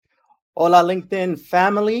Hola, LinkedIn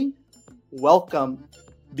family. Welcome.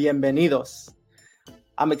 Bienvenidos.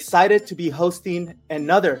 I'm excited to be hosting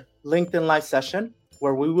another LinkedIn Live session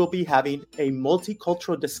where we will be having a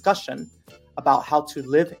multicultural discussion about how to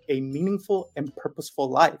live a meaningful and purposeful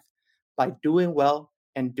life by doing well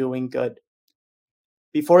and doing good.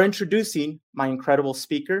 Before introducing my incredible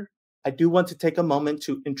speaker, I do want to take a moment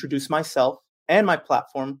to introduce myself and my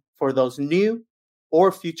platform for those new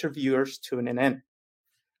or future viewers tuning in.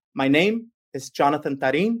 My name is Jonathan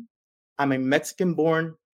Tarin. I'm a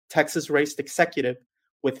Mexican-born, Texas-raised executive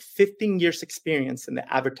with 15 years experience in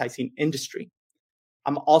the advertising industry.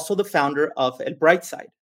 I'm also the founder of El Bright Side,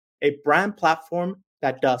 a brand platform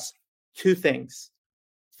that does two things.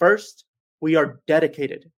 First, we are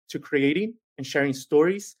dedicated to creating and sharing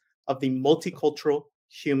stories of the multicultural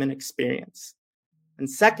human experience. And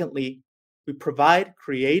secondly, we provide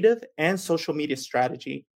creative and social media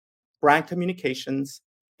strategy, brand communications,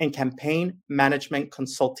 and campaign management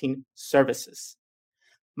consulting services.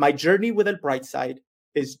 My journey with El Bright Side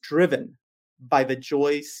is driven by the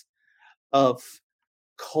joys of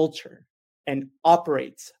culture and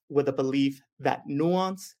operates with a belief that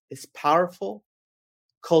nuance is powerful,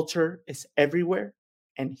 culture is everywhere,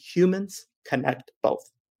 and humans connect both.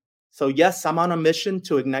 So yes, I'm on a mission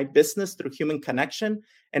to ignite business through human connection,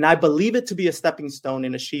 and I believe it to be a stepping stone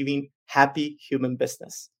in achieving happy human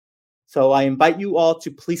business. So I invite you all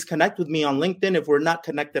to please connect with me on LinkedIn if we're not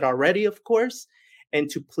connected already, of course, and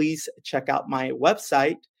to please check out my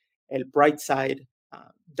website,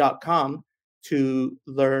 elbrightside.com, to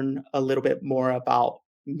learn a little bit more about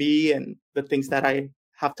me and the things that I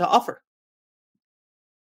have to offer.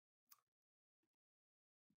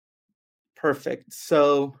 Perfect.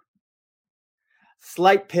 So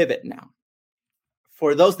slight pivot now.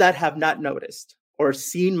 For those that have not noticed or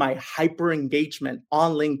seen my hyper engagement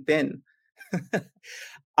on LinkedIn,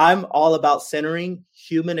 I'm all about centering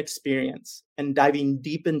human experience and diving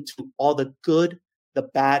deep into all the good, the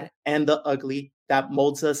bad, and the ugly that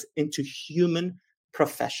molds us into human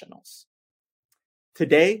professionals.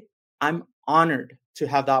 Today, I'm honored to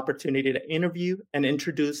have the opportunity to interview and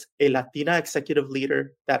introduce a Latina executive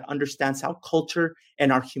leader that understands how culture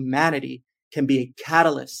and our humanity can be a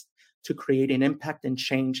catalyst to create an impact and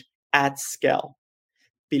change at scale.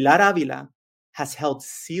 Pilar Avila has held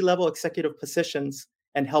C-level executive positions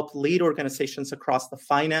and helped lead organizations across the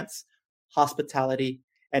finance, hospitality,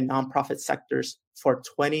 and nonprofit sectors for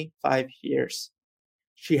 25 years.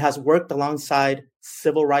 She has worked alongside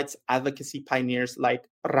civil rights advocacy pioneers like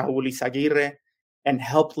Raul Izaguirre and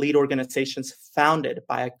helped lead organizations founded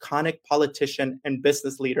by iconic politician and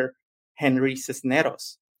business leader Henry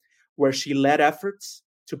Cisneros, where she led efforts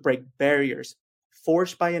to break barriers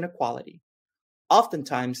forged by inequality,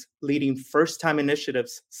 oftentimes leading first-time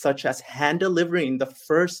initiatives such as hand-delivering the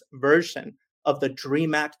first version of the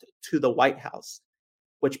DREAM Act to the White House,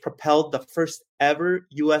 which propelled the first ever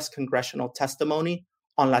U.S. congressional testimony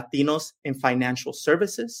on Latinos in financial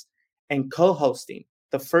services, and co-hosting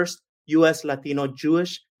the first U.S. Latino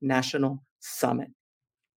Jewish National Summit.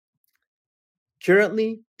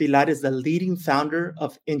 Currently, Pilar is the leading founder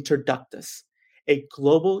of Interductus, a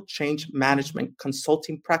global change management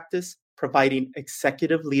consulting practice providing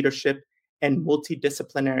executive leadership and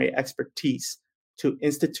multidisciplinary expertise to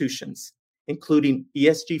institutions, including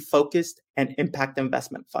ESG-focused and impact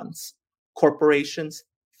investment funds, corporations,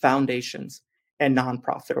 foundations, and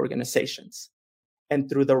nonprofit organizations. And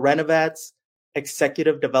through the Renovad's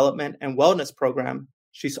Executive Development and Wellness Program,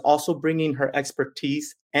 she's also bringing her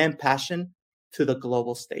expertise and passion to the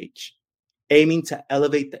global stage, aiming to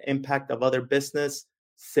elevate the impact of other business,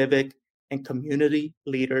 civic, and community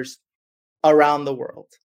leaders around the world.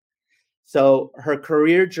 So her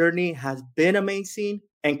career journey has been amazing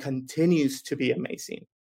and continues to be amazing.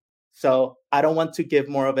 So I don't want to give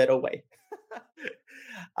more of it away.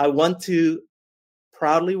 I want to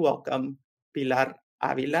proudly welcome Pilar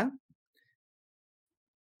Avila.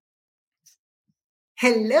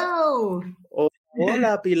 Hello.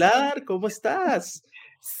 Hola, Pilar, ¿cómo estás?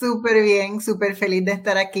 Súper bien, súper feliz de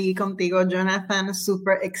estar aquí contigo, Jonathan.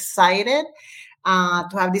 Super excited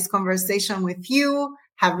to have this conversation with you,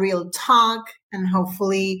 have real talk, and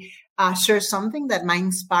hopefully share something that might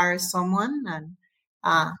inspire someone. And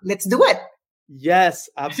let's do it. Yes,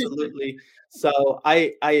 absolutely. So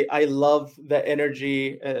I love the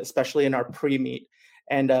energy, especially in our pre-meet.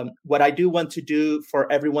 And what I do want to do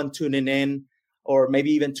for everyone tuning in, or maybe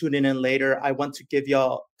even tuning in later, I want to give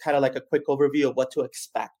y'all kind of like a quick overview of what to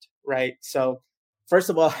expect, right? So first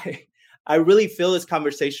of all, I really feel this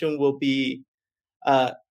conversation will be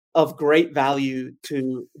of great value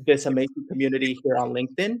to this amazing community here on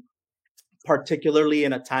LinkedIn. particularly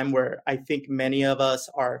in a time where I think many of us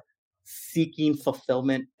are seeking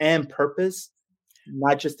fulfillment and purpose,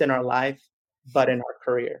 not just in our life, but in our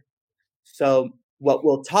career. So, what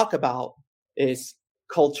we'll talk about is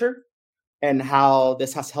culture and how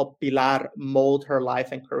this has helped Pilar mold her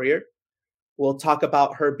life and career. We'll talk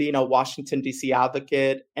about her being a Washington, D.C.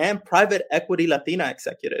 advocate and private equity Latina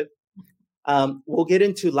executive. We'll get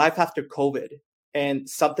into life after COVID. And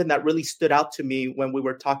something that really stood out to me when we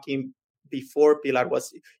were talking before, Pilar,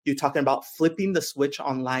 was you talking about flipping the switch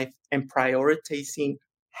on life and prioritizing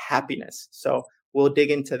happiness. So we'll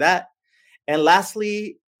dig into that. And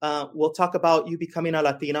lastly, we'll talk about you becoming a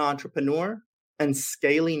Latina entrepreneur and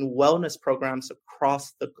scaling wellness programs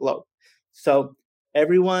across the globe. So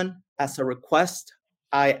everyone, as a request,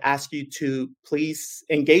 I ask you to please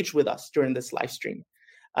engage with us during this live stream.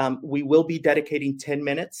 We will be dedicating 10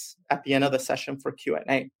 minutes at the end of the session for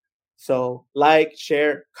Q&A. So like,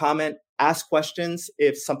 share, comment, ask questions.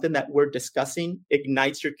 If something that we're discussing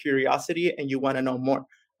ignites your curiosity and you want to know more,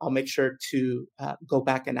 I'll make sure to go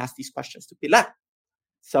back and ask these questions to Pilar.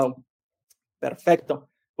 So, perfecto.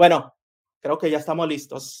 Bueno, creo que ya estamos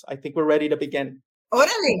listos. I think we're ready to begin.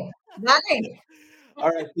 Órale, dale. All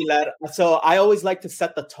right, Pilar. So I always like to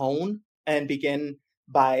set the tone and begin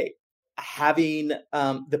by having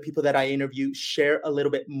the people that I interview share a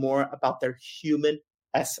little bit more about their human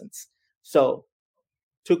essence. So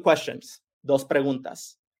 2 questions, 2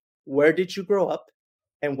 preguntas. Where did you grow up?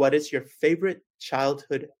 And what is your favorite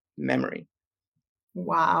childhood memory?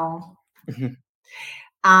 Wow.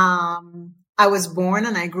 I was born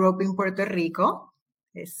and I grew up in Puerto Rico,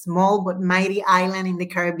 a small but mighty island in the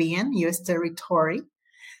Caribbean, U.S. territory.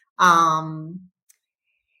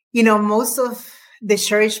 Most of the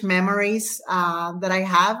cherished memories that I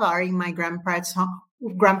have are in my grandparents'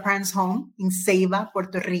 home in Ceiba,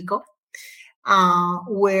 Puerto Rico,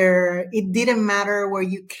 where it didn't matter where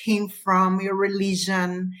you came from, your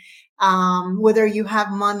religion, whether you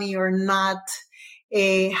have money or not,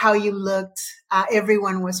 how you looked,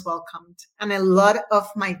 everyone was welcomed. And a lot of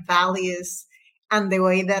my values and the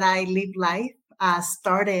way that I live life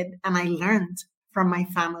started and I learned from my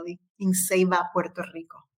family in Ceiba, Puerto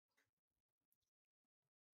Rico.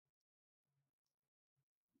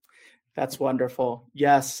 That's wonderful.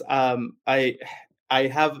 Yes, I'm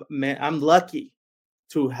lucky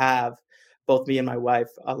to have both me and my wife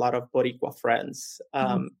a lot of Boricua friends,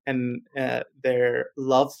 and their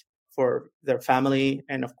love for their family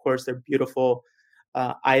and of course their beautiful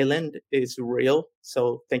island is real.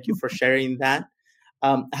 So thank you for sharing that.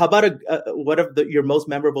 How about what of your most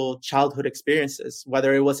memorable childhood experiences,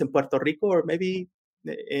 whether it was in Puerto Rico or maybe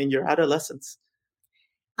in your adolescence?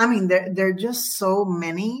 I mean, there are just so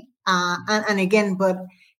many. And again, but,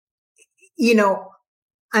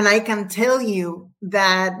 and I can tell you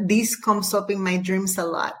that this comes up in my dreams a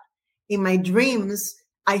lot. In my dreams,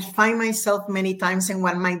 I find myself many times in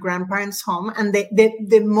one of my grandparents' home. And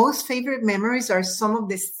the most favorite memories are some of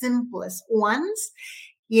the simplest ones,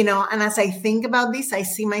 and as I think about this, I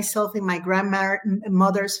see myself in my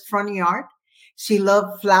grandmother's front yard. She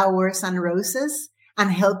loved flowers and roses and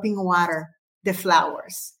helping water the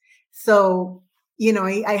flowers. So,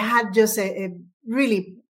 I had just a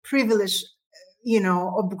really privileged,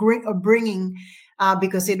 upbringing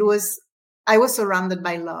because I was surrounded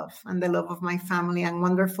by love and the love of my family and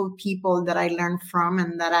wonderful people that I learned from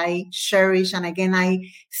and that I cherish. And again, I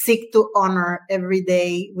seek to honor every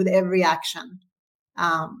day with every action.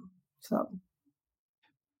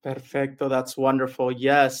 Perfecto. That's wonderful.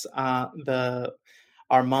 Yes.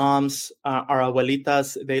 Our moms, our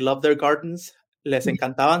abuelitas, they love their gardens. Les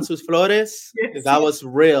encantaban sus flores. Yes, that was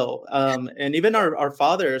real. And even our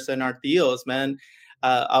fathers and our tios, man,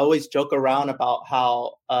 I always joke around about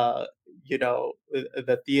how, the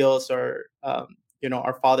tios or,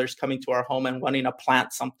 our fathers coming to our home and wanting to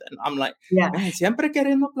plant something. I'm like, man, siempre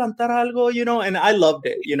queriendo plantar algo, and I loved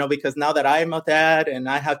it, because now that I'm a dad and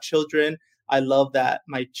I have children, I love that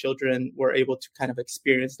my children were able to kind of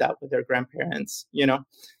experience that with their grandparents,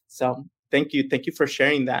 So thank you. Thank you for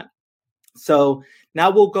sharing that. So now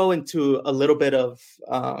we'll go into a little bit of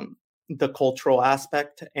the cultural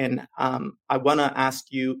aspect. And I want to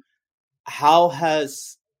ask you, how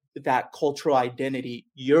has that cultural identity,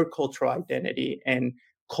 your cultural identity and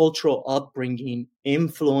cultural upbringing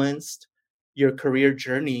influenced your career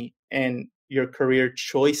journey and your career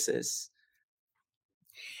choices?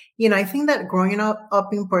 I think that growing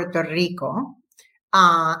up in Puerto Rico,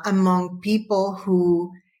 among people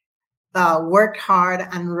who worked hard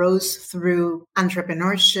and rose through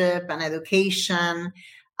entrepreneurship and education,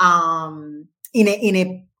 in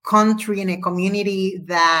a country, in a community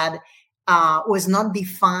that was not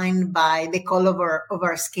defined by the color of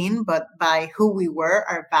our skin, but by who we were,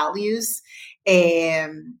 our values.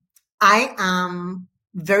 I am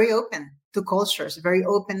very open to cultures, very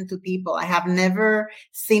open to people. I have never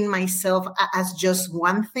seen myself as just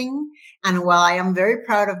one thing. And while I am very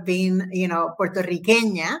proud of being, Puerto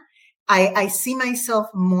Riqueña, I see myself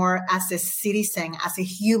more as a citizen, as a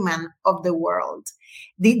human of the world.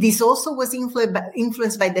 This also was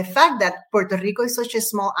influenced by the fact that Puerto Rico is such a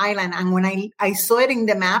small island. And when I saw it in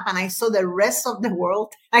the map and I saw the rest of the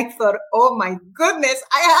world, I thought, oh my goodness,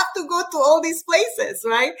 I have to go to all these places,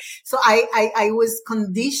 right? So I was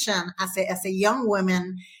conditioned as a young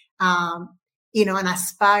woman, and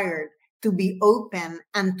aspired to be open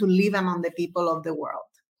and to live among the people of the world.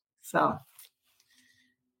 So.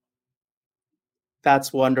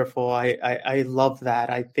 That's wonderful. I love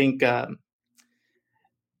that. I think,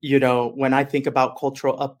 when I think about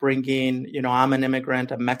cultural upbringing, I'm an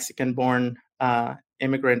immigrant, a Mexican-born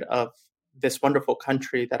immigrant of this wonderful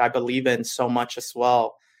country that I believe in so much as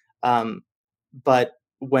well. But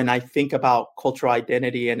when I think about cultural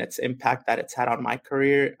identity and its impact that it's had on my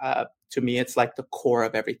career, to me, it's like the core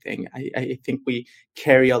of everything. I think we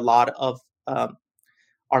carry a lot of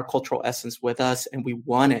our cultural essence with us, and we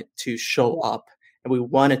want it to show up, and we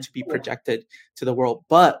want it to be projected to the world.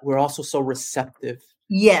 But we're also so receptive.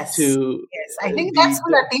 Yes. I think that's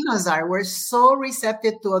what Latinos are. We're so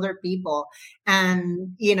receptive to other people.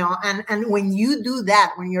 And, and when you do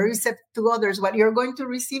that, when you're receptive to others, what you're going to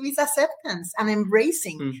receive is acceptance and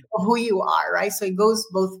embracing of who you are, right? So it goes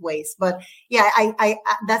both ways. But yeah, I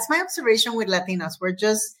that's my observation with Latinos. We're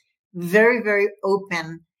just very, very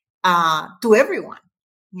open to everyone,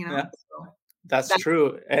 Yeah, that's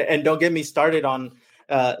true. And don't get me started on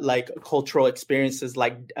like cultural experiences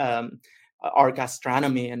like our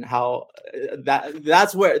gastronomy and how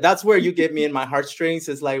that's where you get me in my heartstrings,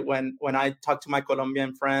 is like when I talk to my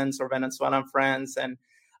Colombian friends or Venezuelan friends and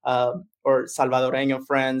or Salvadoreño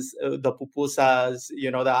friends, the pupusas, the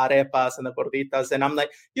arepas and the gorditas, and I'm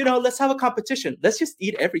like, let's have a competition. Let's just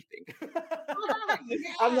eat everything.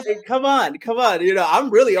 I'm like, come on. I'm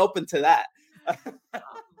really open to that.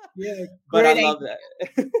 Yeah, but I love that.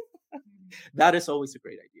 That is always a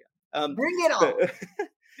great idea. Bring it on.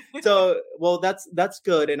 So, well, that's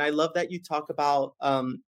good. And I love that you talk about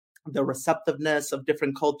the receptiveness of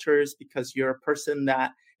different cultures, because you're a person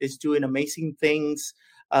that is doing amazing things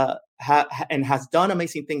and has done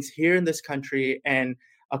amazing things here in this country and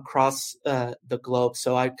across the globe.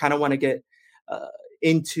 So I kind of want to get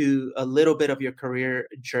into a little bit of your career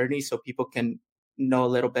journey so people can know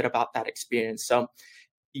a little bit about that experience. So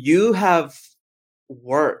you have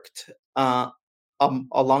worked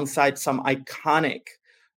alongside some iconic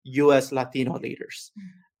U.S. Latino leaders,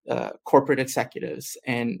 corporate executives,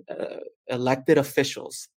 and elected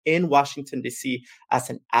officials in Washington, D.C. as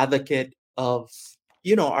an advocate of,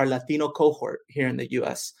 our Latino cohort here in the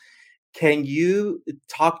U.S. Can you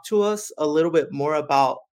talk to us a little bit more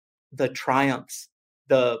about the triumphs,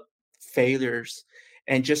 the failures,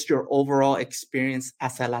 and just your overall experience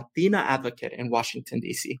as a Latina advocate in Washington,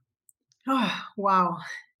 D.C.? Oh, wow.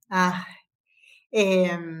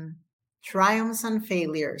 Triumphs and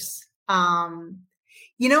failures.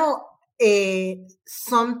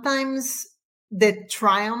 Sometimes the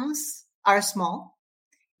triumphs are small.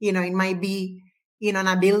 It might be, an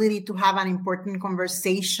ability to have an important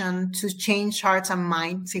conversation to change hearts and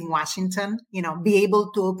minds in Washington, be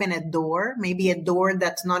able to open a door, maybe a door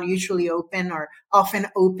that's not usually open or often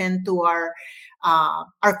open to our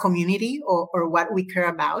community or what we care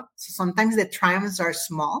about. So sometimes the triumphs are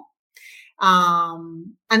small.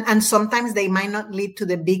 And sometimes they might not lead to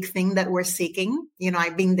the big thing that we're seeking.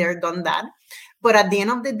 I've been there, done that. But at the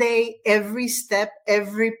end of the day, every step,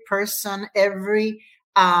 every person, every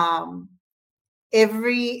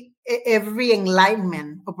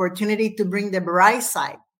enlightenment opportunity to bring the bright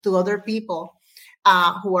side to other people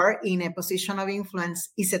who are in a position of influence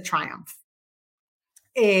is a triumph.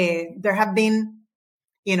 There have been,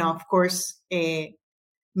 of course,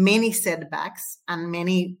 many setbacks and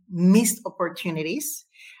many missed opportunities.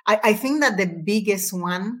 I think that the biggest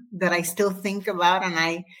one that I still think about, and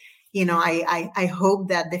I hope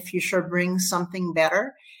that the future brings something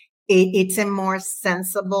better. It's a more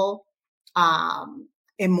sensible, a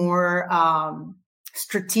more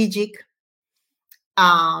strategic,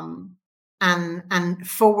 and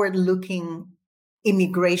forward-looking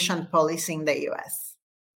immigration policy in the U.S.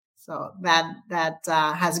 So that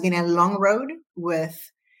has been a long road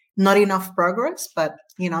with not enough progress, but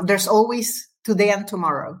there's always today and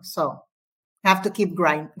tomorrow. So have to keep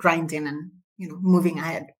grinding and moving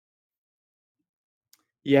ahead.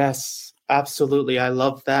 Yes, Absolutely. I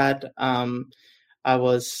love that. I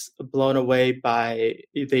was blown away by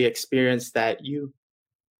the experience that you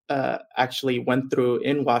actually went through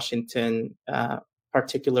in Washington,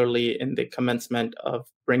 particularly in the commencement of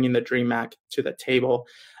bringing the DREAM Act to the table.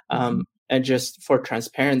 And just for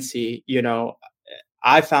transparency,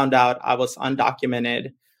 I found out I was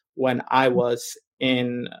undocumented when I was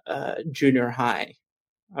in junior high.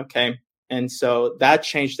 Okay. And so that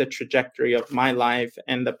changed the trajectory of my life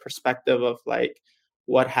and the perspective of like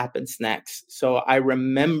what happens next. So I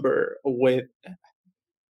remember with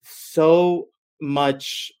so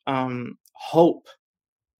much hope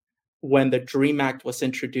when the DREAM Act was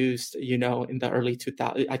introduced, in the early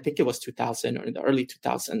 2000s, I think it was 2000 or in the early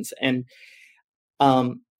 2000s. And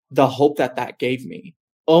the hope that gave me,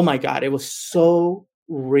 oh my God, it was so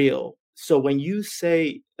real. So when you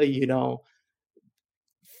say,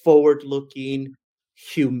 forward looking,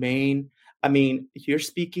 humane, I mean, you're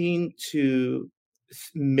speaking to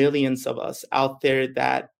millions of us out there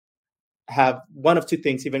that have one of two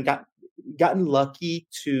things, even gotten lucky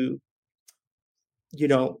to,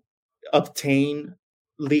 obtain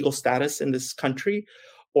legal status in this country,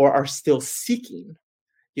 or are still seeking,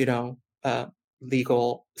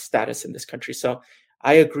 legal status in this country. So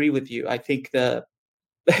I agree with you. I think the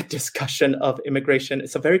discussion of immigration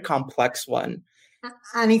is a very complex one.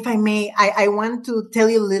 And if I may, I want to tell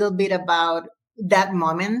you a little bit about that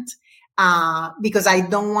moment, because I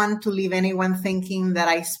don't want to leave anyone thinking that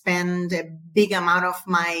I spend a big amount of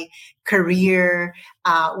my career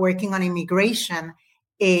working on immigration.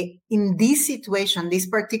 In this situation, this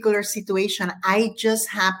particular situation, I just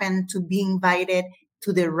happened to be invited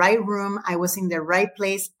to the right room. I was in the right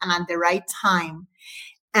place and at the right time.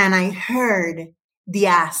 And I heard the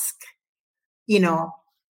ask,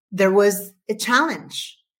 there was a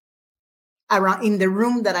challenge around in the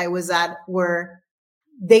room that I was at where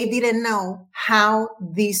they didn't know how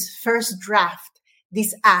this first draft,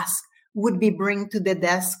 this ask, would be bring to the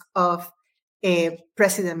desk of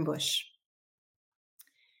President Bush.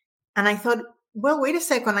 And I thought, well, wait a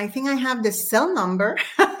second. I think I have the cell number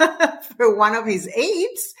for one of his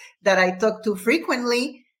aides that I talk to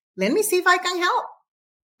frequently. Let me see if I can help.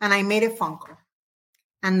 And I made a phone call.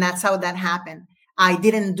 And that's how that happened. I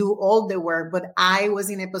didn't do all the work, but I was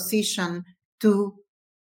in a position to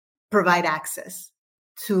provide access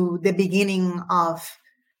to the beginning of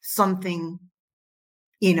something,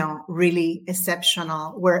 really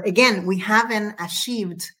exceptional, where again, we haven't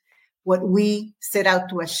achieved what we set out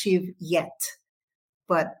to achieve yet,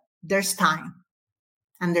 but there's time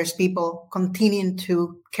and there's people continuing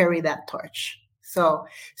to carry that torch. So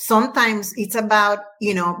sometimes it's about,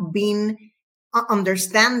 being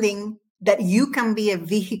understanding that you can be a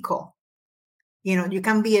vehicle. You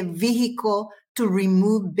can be a vehicle to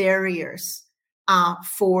remove barriers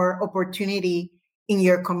for opportunity in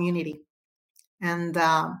your community. And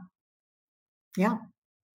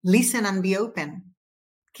listen and be open.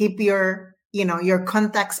 Keep your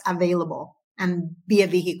contacts available and be a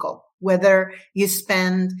vehicle. Whether you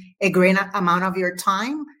spend a great amount of your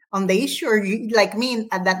time on the issue, or you, like me,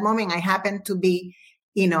 at that moment, I happened to be,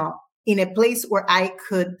 in a place where I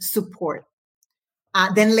could support.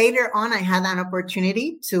 Then later on, I had an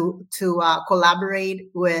opportunity to collaborate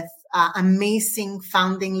with amazing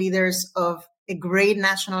founding leaders of a great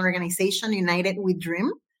national organization, United We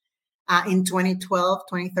Dream, in 2012,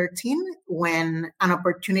 2013, when an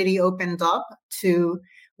opportunity opened up to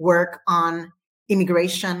work on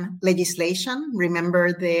immigration legislation.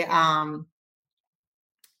 Remember the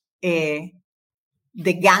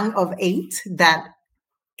Gang of Eight that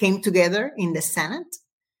came together in the Senate.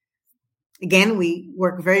 Again, we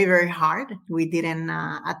worked very, very hard. We didn't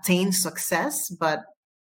attain success, but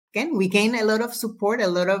again, we gained a lot of support, a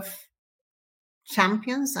lot of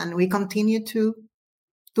champions, and we continue to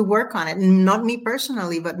work on it. Not me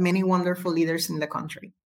personally, but many wonderful leaders in the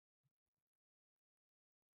country.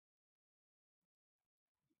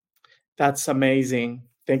 That's amazing.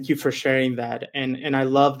 Thank you for sharing that. And I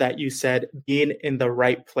love that you said being in the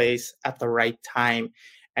right place at the right time,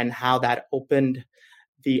 and how that opened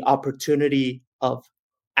the opportunity of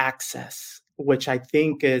access, which I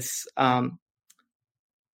think is, I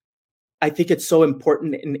think it's so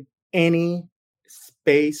important in any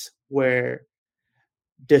space where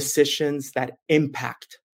decisions that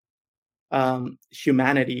impact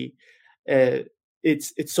humanity.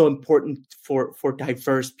 It's so important for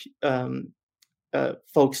diverse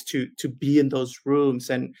folks to be in those rooms,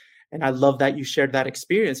 and I love that you shared that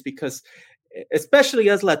experience, because especially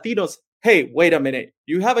as Latinos, hey, wait a minute,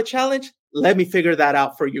 you have a challenge? Let me figure that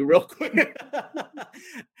out for you real quick.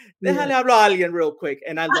 Déjale hablo a alguien real quick.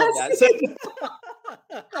 And I love that. So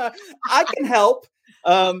I can help.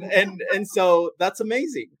 And so that's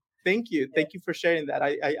amazing. Thank you. Thank you for sharing that.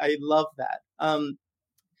 I love that.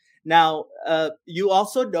 Now, you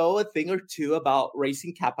also know a thing or two about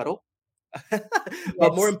raising capital,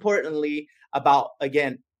 but more importantly, about,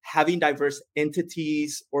 again, having diverse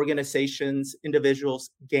entities, organizations,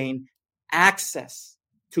 individuals gain access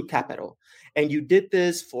to capital. And you did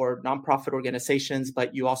this for nonprofit organizations,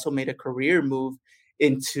 but you also made a career move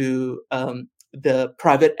into the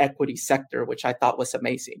private equity sector, which I thought was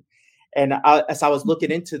amazing. And as I was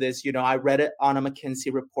looking into this, I read it on a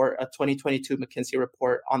McKinsey report, a 2022 McKinsey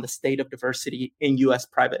report on the state of diversity in U.S.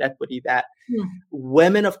 private equity, that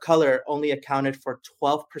women of color only accounted for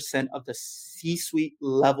 12% of the C-suite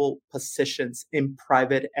level positions in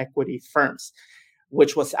private equity firms,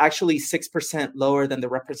 which was actually 6% lower than the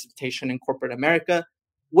representation in corporate America,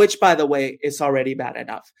 which, by the way, is already bad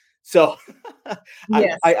enough. So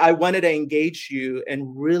Yes. I wanted to engage you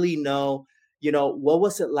and really know, what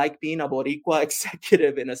was it like being a Boricua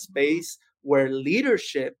executive in a space where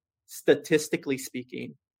leadership, statistically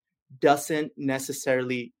speaking, doesn't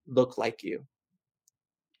necessarily look like you?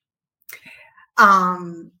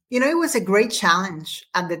 It was a great challenge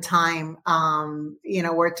at the time.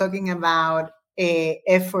 We're talking about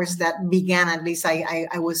efforts that began, at least I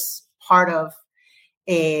was part of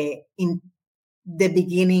in the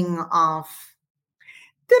beginning of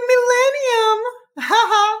the millennium,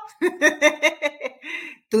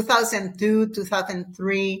 2002,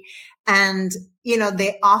 2003. And,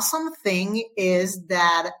 the awesome thing is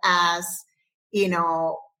that as,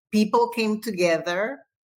 people came together,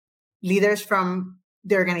 leaders from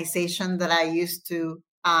the organization that I used to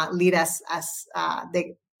lead as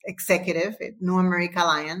the executive at New America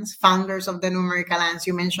Alliance, founders of the New America Alliance,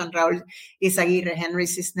 you mentioned Raul Izaguirre, Henry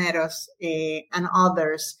Cisneros, and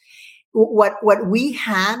others. What we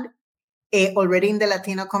had already in the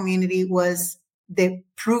Latino community was the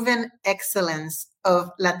proven excellence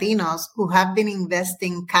of Latinos who have been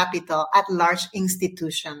investing capital at large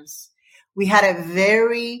institutions. We had a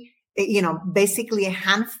very, basically a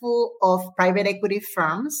handful of private equity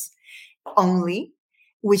firms only,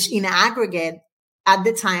 which in aggregate, at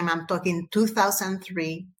the time, I'm talking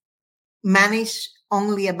 2003, managed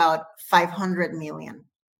only about 500 million.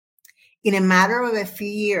 In a matter of a few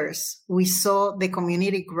years, we saw the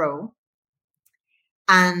community grow.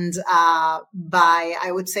 And by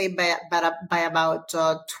about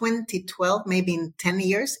 2012, maybe in 10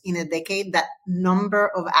 years, in a decade, that number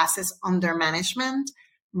of assets under management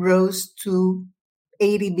rose to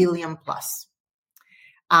 80 billion plus.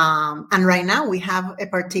 And right now we have a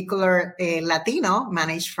particular Latino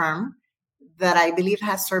managed firm that I believe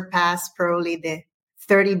has surpassed probably the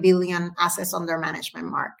 30 billion assets under management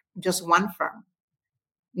mark. Just one firm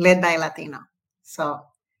led by a Latino. So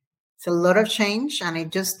it's a lot of change, and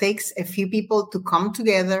it just takes a few people to come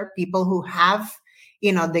together, people who have,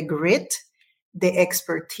 the grit, the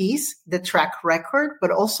expertise, the track record, but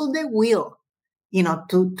also the will,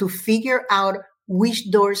 to figure out which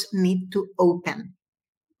doors need to open.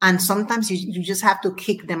 And sometimes you just have to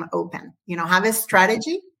kick them open, have a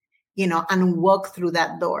strategy, and walk through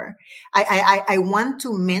that door. I want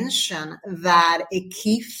to mention that a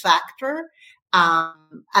key factor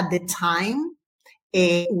at the time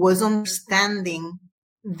was understanding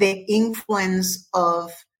the influence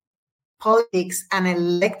of politics and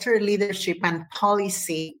elected leadership and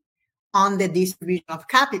policy on the distribution of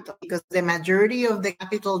capital, because the majority of the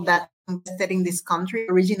capital that invested in this country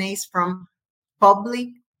originates from public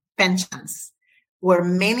pensions, where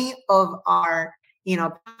many of our,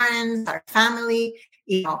 parents, our family,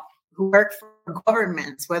 who work for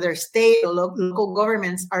governments, whether state or local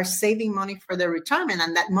governments, are saving money for their retirement,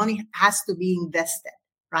 and that money has to be invested,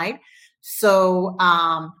 right? So,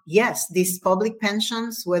 yes, these public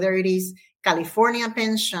pensions, whether it is California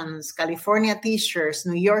pensions, California T-shirts,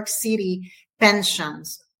 New York City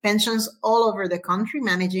pensions all over the country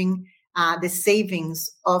managing the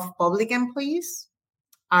savings of public employees,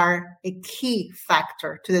 are a key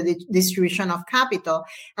factor to the distribution of capital.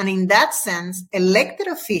 And in that sense, elected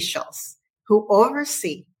officials who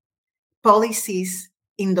oversee policies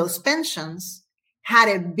in those pensions had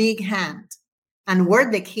a big hand and were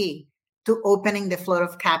the key to opening the flow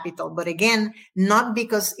of capital. But again, not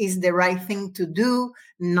because it's the right thing to do,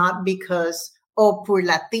 not because, poor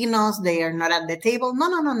Latinos, they are not at the table.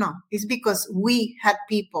 No. It's because we had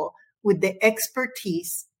people with the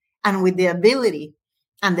expertise and with the ability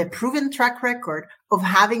and the proven track record of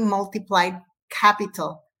having multiplied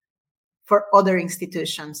capital for other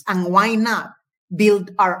institutions. And why not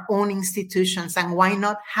build our own institutions? And why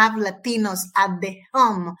not have Latinos at the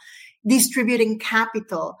helm distributing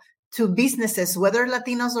capital to businesses, whether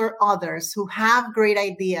Latinos or others, who have great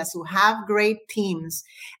ideas, who have great teams,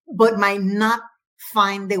 but might not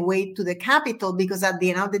find the way to the capital? Because at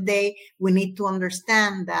the end of the day, we need to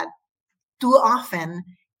understand that too often,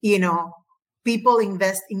 people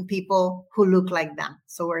invest in people who look like them.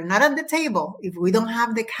 So we're not at the table if we don't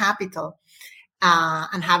have the capital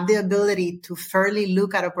and have the ability to fairly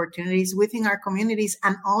look at opportunities within our communities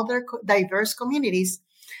and other diverse communities.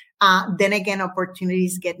 Then again,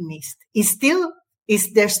 opportunities get missed.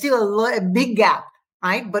 There's still a big gap,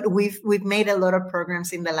 right? But we've made a lot of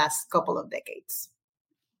programs in the last couple of decades.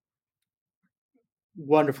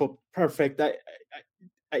 Wonderful, perfect.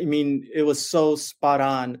 I mean, it was so spot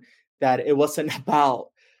on that it wasn't about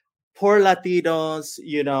poor Latinos,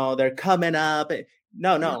 they're coming up.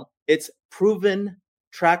 No, it's proven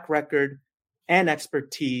track record and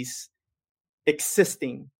expertise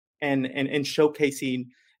existing and showcasing,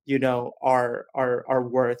 our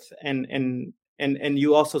worth. And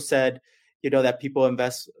you also said, that people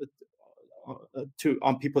invest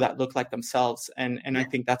on people that look like themselves. And I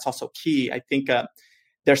think that's also key. I think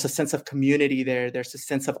there's a sense of community there. There's a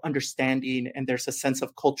sense of understanding, and there's a sense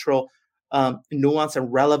of cultural nuance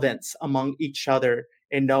and relevance among each other,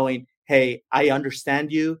 and knowing, hey, I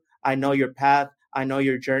understand you. I know your path. I know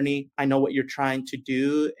your journey. I know what you're trying to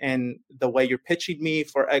do, and the way you're pitching me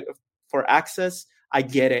for access, I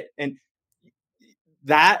get it. And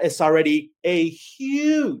that is already a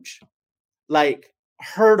huge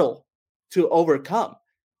hurdle to overcome.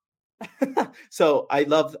 So I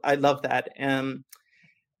love that.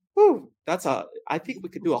 I think we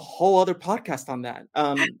could do a whole other podcast on that,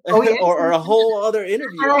 yes. or a whole other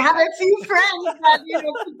interview. And I have a few friends that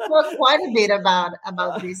talk quite a bit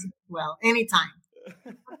about this as well. Anytime.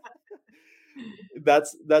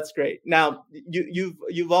 That's great. Now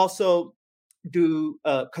you've also do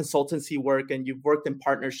consultancy work, and you've worked in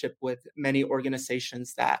partnership with many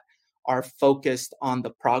organizations that are focused on the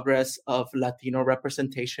progress of Latino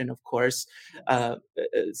representation, of course,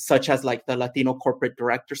 such as the Latino Corporate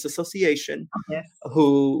Directors Association, yes,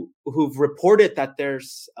 who've reported that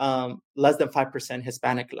there's less than 5%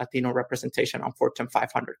 Hispanic Latino representation on Fortune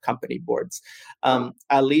 500 company boards.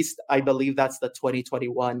 At least I believe that's the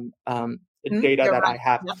 2021 data that I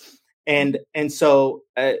have. Yep. And so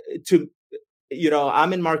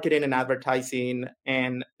I'm in marketing and advertising,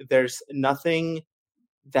 and there's nothing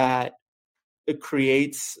that it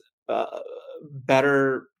creates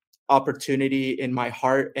better opportunity in my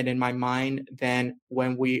heart and in my mind than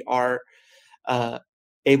when we are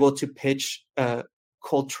able to pitch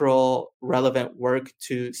cultural relevant work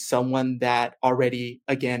to someone that already,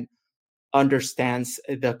 again, understands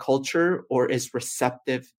the culture or is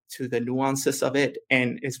receptive to the nuances of it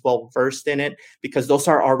and is well versed in it, because those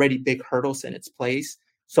are already big hurdles in its place.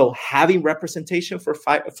 So having representation for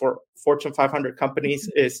Fortune 500 companies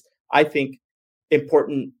is, I think,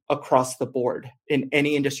 important across the board in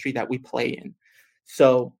any industry that we play in.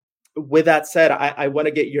 So with that said, I want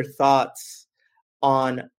to get your thoughts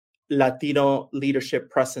on Latino leadership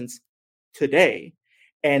presence today.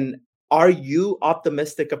 And are you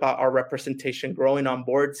optimistic about our representation growing on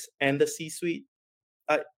boards and the C-suite?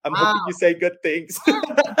 I'm hoping you say good things.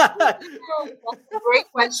 That's a great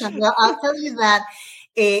question. Well, I'll tell you that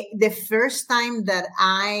the first time that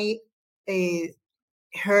I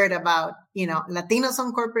heard about, Latinos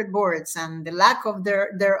on corporate boards and the lack of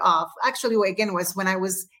thereof, actually, again, was when I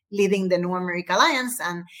was leading the New America Alliance.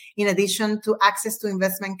 And in addition to access to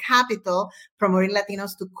investment capital, promoting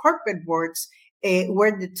Latinos to corporate boards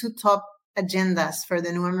were the two top agendas for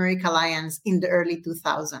the New America Alliance in the early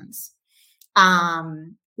 2000s.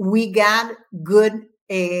 We got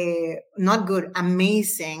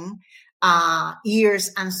amazing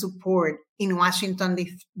ears and support in Washington,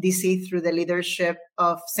 D.C. through the leadership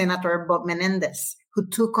of Senator Bob Menendez, who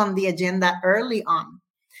took on the agenda early on.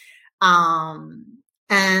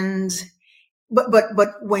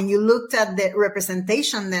 But when you looked at the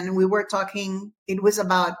representation, then we were talking, it was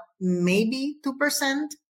about maybe 2%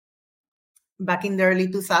 back in the early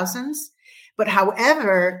 2000s. But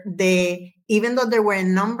however, even though there were a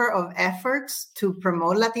number of efforts to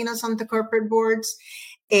promote Latinos on the corporate boards,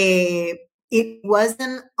 it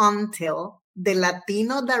wasn't until the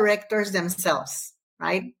Latino directors themselves,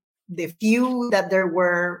 right? The few that there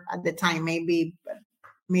were at the time, maybe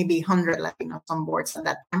 100 Latinos on boards at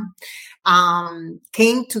that time,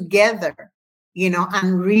 came together,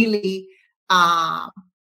 and really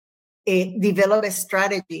develop a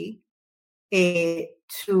strategy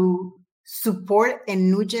to support a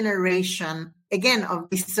new generation, again, of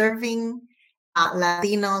deserving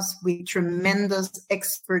Latinos with tremendous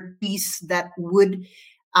expertise that would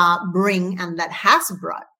bring and that has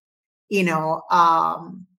brought,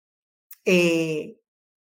 a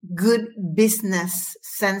good business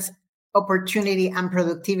sense, opportunity, and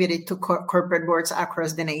productivity to corporate boards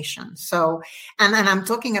across the nation. So, and I'm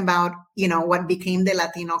talking about, what became the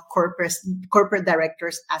Latino Corporate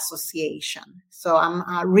Directors Association. So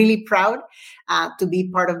I'm really proud to be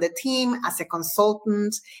part of the team as a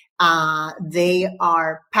consultant. They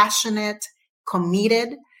are passionate,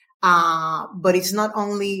 committed, but it's not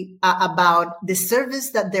only about the service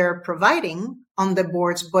that they're providing on the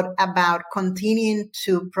boards, but about continuing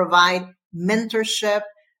to provide mentorship,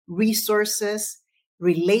 resources,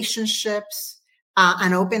 relationships,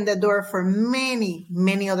 and open the door for many,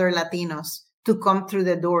 many other Latinos to come through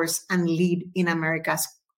the doors and lead in America's,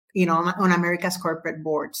 on America's corporate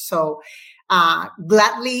boards. So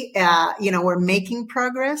gladly, we're making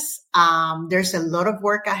progress. There's a lot of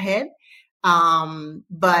work ahead,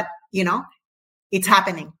 but, it's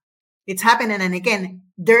happening. It's happening. And again,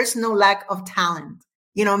 there's no lack of talent.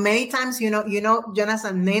 Many times,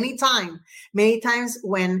 Jonathan, many times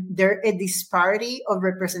when there's a disparity of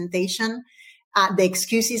representation, the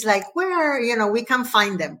excuse is like, we can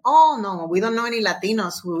find them. Oh, no, we don't know any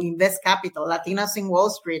Latinos who invest capital, Latinos in Wall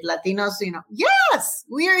Street, Latinos, yes,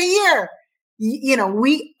 we are here.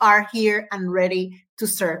 We are here and ready to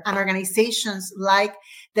serve. And organizations like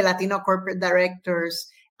the Latino Corporate Directors,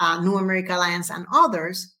 New America Alliance, and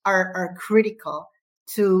others are critical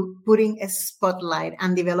to putting a spotlight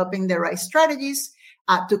and developing the right strategies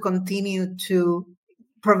to continue to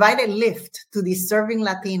provide a lift to deserving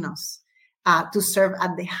Latinos to serve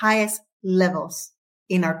at the highest levels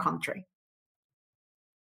in our country.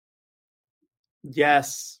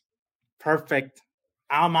 Yes, perfect.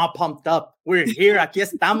 I'm all pumped up. We're here. Aquí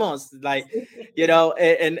estamos. Like,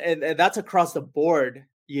 and that's across the board.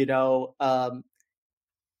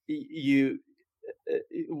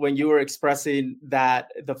 When you were expressing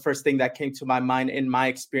that, the first thing that came to my mind in my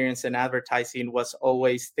experience in advertising was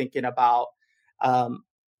always thinking about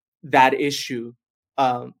that issue,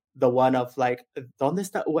 the one of like, ¿dónde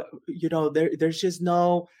está? There's just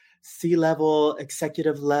no C-level,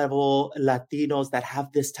 executive level Latinos that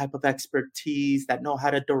have this type of expertise, that know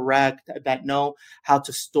how to direct, that know how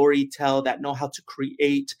to storytell, that know how to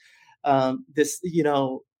create this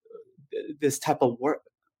type of work.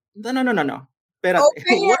 No. Espérate.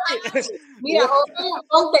 Mira,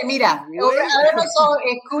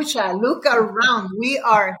 escucha, look around. We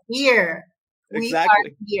are here. Exactly. We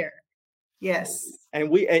are here. Yes. And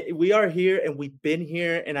we are here, and we've been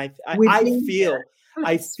here, and I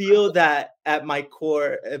feel that at my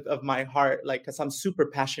core of my heart, like, because I'm super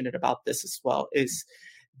passionate about this as well, is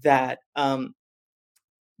that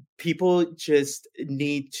people just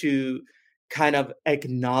need to kind of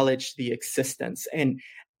acknowledge the existence. And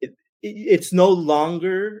it's no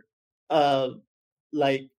longer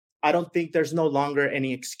like, I don't think there's no longer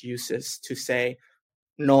any excuses to say,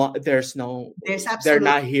 no, they're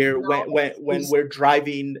not here when we're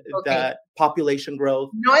driving the population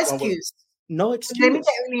growth. No excuse. No excuse. Let me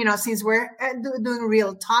tell you, since we're doing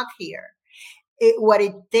real talk here, what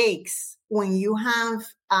it takes when you have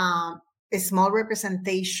a small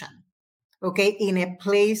representation, okay, in a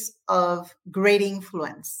place of great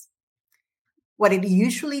influence, what it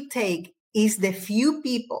usually takes is the few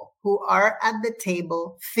people who are at the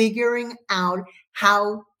table figuring out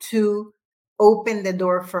how to open the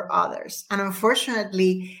door for others. And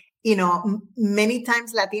unfortunately, many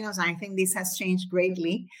times Latinos, and I think this has changed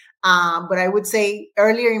greatly, but I would say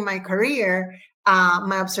earlier in my career,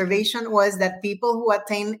 my observation was that people who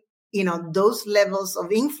attain, those levels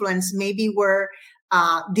of influence maybe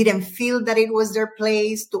didn't feel that it was their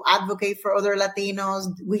place to advocate for other Latinos.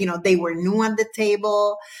 They were new at the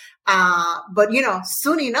table. But,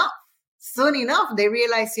 soon enough, they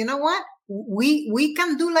realized, you know what? We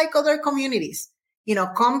can do like other communities,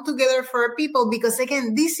 come together for people, because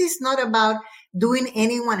again, this is not about doing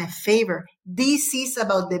anyone a favor. This is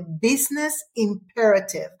about the business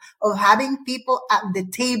imperative of having people at the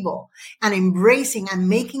table and embracing and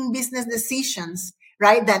making business decisions,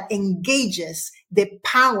 right? That engages the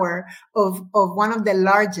power of one of the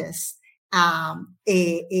largest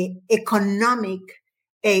economic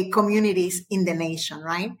communities in the nation,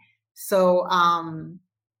 right? So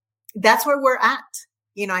that's where we're at.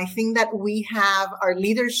 I think that we have our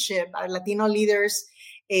leadership, our Latino leaders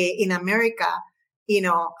in America,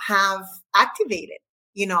 have activated,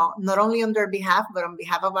 not only on their behalf, but on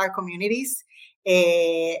behalf of our communities,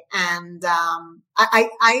 I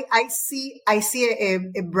see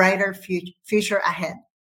a brighter future ahead.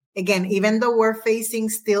 Again, even though we're facing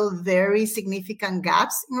still very significant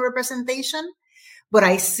gaps in representation, but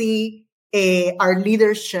I see our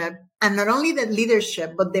leadership, and not only the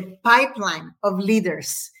leadership, but the pipeline of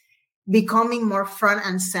leaders becoming more front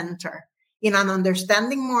and center, and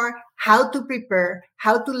understanding more how to prepare,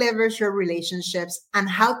 how to leverage your relationships, and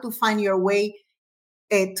how to find your way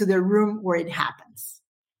to the room where it happens.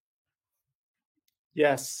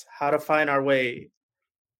 Yes, how to find our way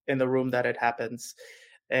in the room that it happens.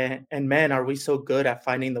 And man, are we so good at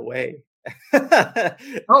finding the way?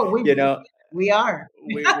 Oh, we are.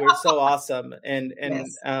 We're so awesome. And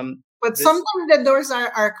yes. But sometimes the doors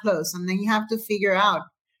are closed, and then you have to figure out,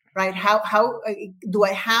 right? How do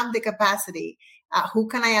I have the capacity? Who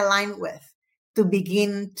can I align with to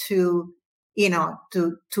begin to,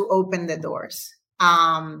 to open the doors?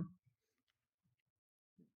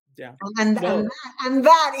 Yeah. And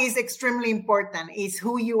that is extremely important, is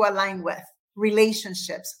who you align with,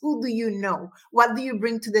 relationships. Who do you know? What do you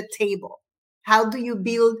bring to the table? How do you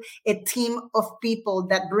build a team of people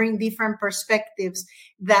that bring different perspectives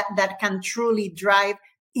that can truly drive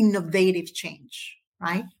innovative change,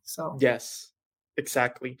 right? So yes,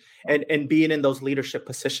 exactly. And being in those leadership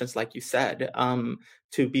positions, like you said,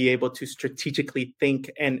 to be able to strategically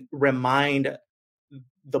think and remind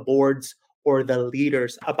the boards or the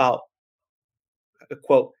leaders about,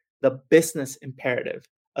 quote, the business imperative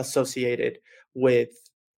associated with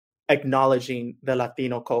acknowledging the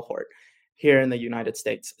Latino cohort here in the United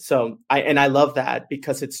States. So I love that,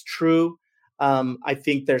 because it's true. I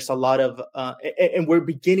think there's a lot of, and we're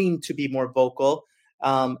beginning to be more vocal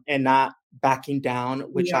and not backing down,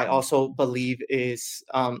 which I also believe is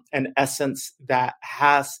an essence that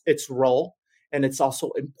has its role. And it's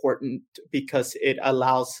also important because it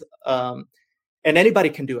allows, and anybody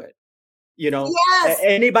can do it. Yes.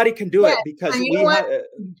 Anybody can do it, because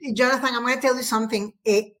Jonathan, I'm going to tell you something.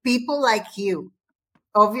 People like you,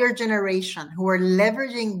 of your generation, who are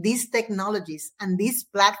leveraging these technologies and these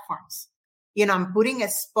platforms, I'm putting a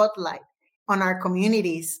spotlight on our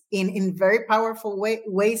communities in very powerful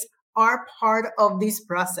ways, are part of this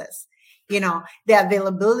process. The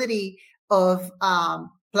availability of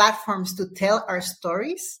platforms to tell our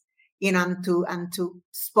stories, and to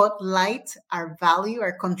spotlight our value,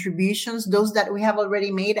 our contributions, those that we have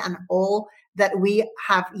already made and all that we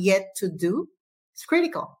have yet to do. It's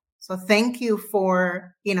critical. So thank you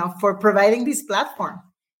for providing this platform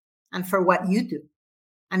and for what you do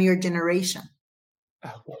and your generation.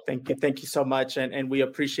 Oh, thank you. Thank you so much. And we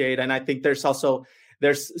appreciate, and I think there's so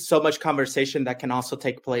much conversation that can also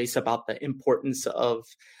take place about the importance of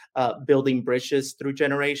building bridges through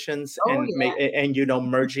generations and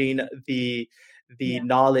merging the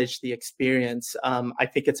knowledge, the experience. I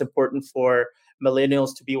think it's important for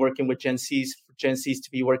millennials to be working with Gen Zs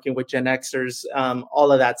to be working with Gen Xers,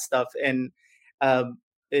 all of that stuff. And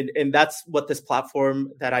that's what this platform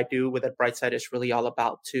that I do with Brightside is really all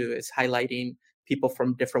about too, is highlighting people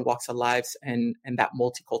from different walks of lives and that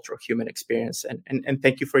multicultural human experience. And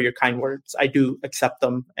thank you for your kind words. I do accept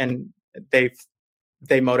them, and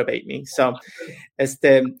they motivate me. So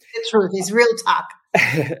the truth is real talk.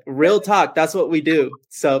 Real talk. That's what we do.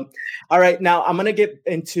 So, all right. Now I'm going to get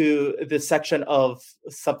into the section of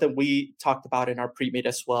something we talked about in our pre-meet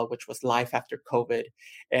as well, which was life after COVID.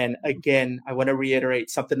 And again, I want to reiterate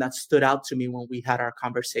something that stood out to me when we had our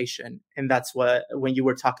conversation. And that's when you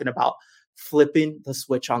were talking about flipping the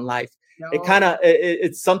switch on life.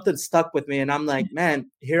 It's something stuck with me. And I'm like, man,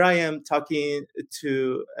 here I am talking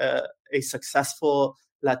to a successful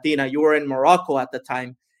Latina. You were in Morocco at the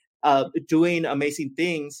time, doing amazing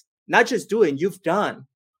things, not just doing, you've done,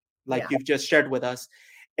 like you've just shared with us.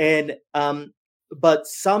 And, but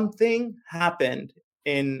something happened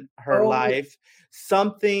in her life.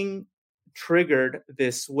 Something triggered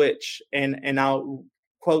this switch. And I'll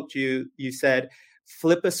quote you, you said,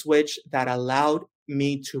 flip a switch that allowed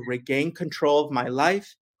me to regain control of my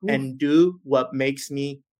life and do what makes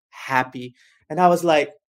me happy. And I was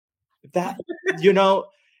like, that,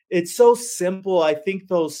 it's so simple. I think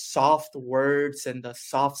those soft words and the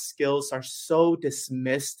soft skills are so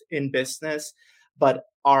dismissed in business, but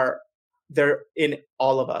they're in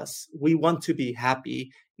all of us. We want to be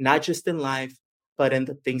happy, not just in life, but in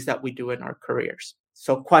the things that we do in our careers.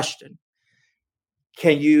 So question,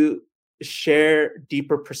 can you share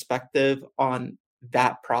deeper perspective on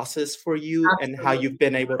that process for you? Absolutely. And how you've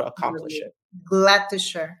been able to accomplish it? Glad to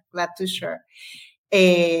share.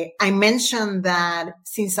 I mentioned that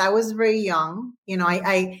since I was very young,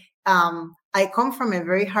 I come from a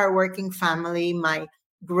very hardworking family. My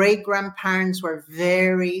great-grandparents were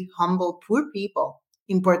very humble, poor people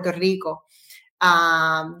in Puerto Rico.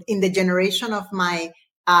 In the generation of my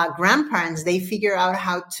grandparents, they figure out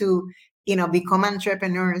how to, become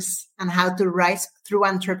entrepreneurs and how to rise through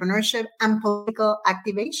entrepreneurship and political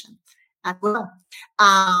activation as well.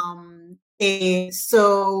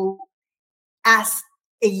 So as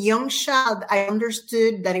a young child, I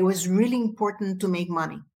understood that it was really important to make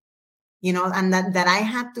money. And that I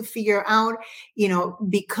had to figure out,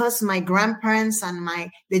 because my grandparents and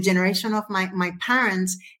the generation of my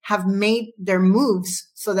parents have made their moves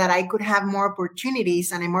so that I could have more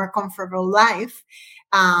opportunities and a more comfortable life.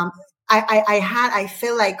 I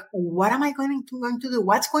feel like, what am I going to do?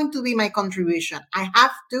 What's going to be my contribution? I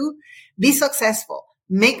have to be successful,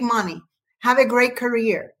 make money, have a great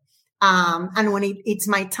career. And when it's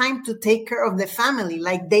my time to take care of the family,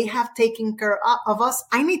 like they have taken care of us,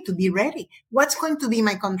 I need to be ready. What's going to be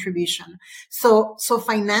my contribution? So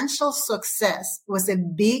financial success was a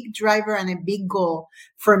big driver and a big goal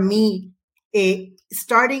for me,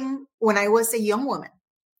 starting when I was a young woman.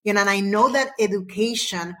 And I know that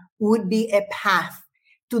education would be a path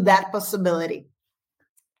to that possibility.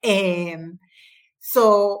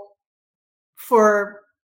 So for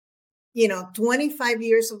 25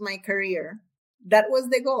 years of my career, that was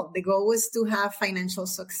the goal. The goal was to have financial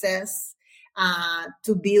success,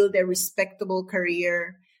 to build a respectable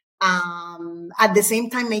career, at the same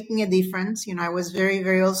time making a difference. I was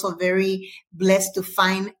also very blessed to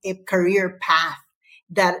find a career path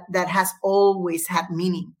that has always had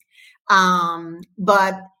meaning.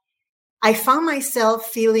 But I found myself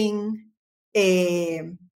feeling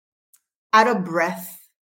out of breath,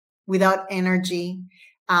 without energy,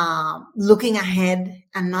 looking ahead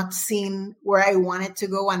and not seeing where I wanted to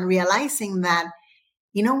go, and realizing that,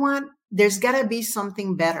 you know what, there's got to be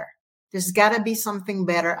something better. There's got to be something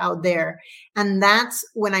better out there. And that's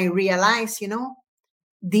when I realized,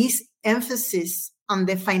 this emphasis on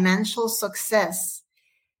the financial success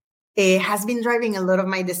has been driving a lot of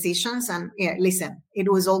my decisions. And listen, it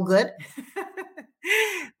was all good.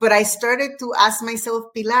 But I started to ask myself,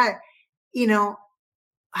 Pilar,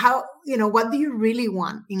 how, what do you really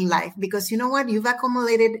want in life? Because you know what, you've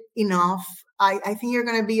accumulated enough. I think you're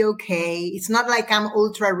going to be okay. It's not like I'm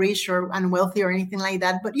ultra rich and wealthy or anything like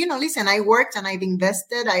that. But, listen, I worked and I've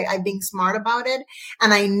invested. I've been smart about it.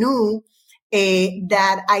 And I knew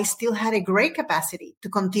that I still had a great capacity to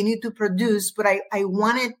continue to produce. But I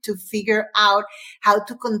wanted to figure out how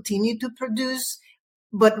to continue to produce,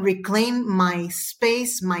 but reclaim my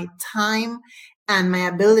space, my time, and my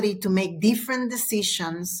ability to make different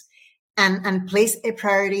decisions and place a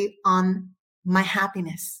priority on my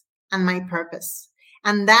happiness and my purpose.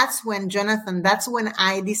 And that's when, Jonathan,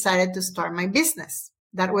 I decided to start my business.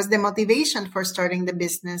 That was the motivation for starting the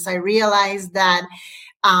business. I realized that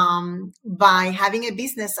by having a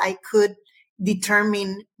business, I could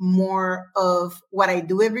determine more of what I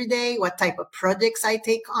do every day, what type of projects I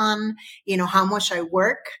take on, how much I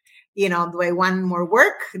work. Do I want more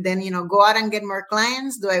work? Then, go out and get more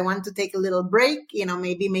clients. Do I want to take a little break?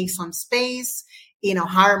 Maybe make some space,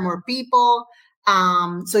 hire more people.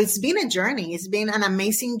 So it's been a journey. It's been an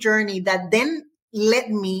amazing journey that then led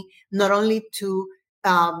me not only to,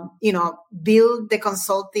 build the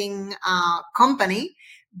consulting company,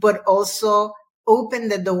 but also open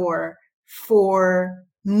the door for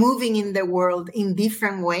moving in the world in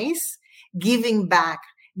different ways, giving back.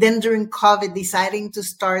 Then during COVID, deciding to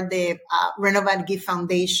start the Renovat Give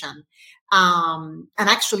Foundation. And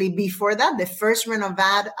actually before that, the first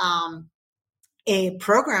Renovat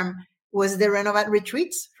program was the Renovat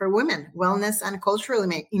Retreats for women, wellness and cultural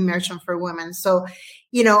immersion for women. So,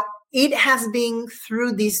 it has been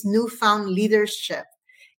through this newfound leadership,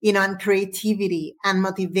 and creativity and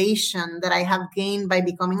motivation that I have gained by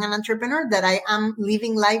becoming an entrepreneur, that I am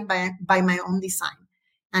living life by my own design.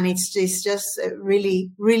 And it's just a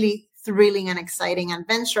really, really thrilling and exciting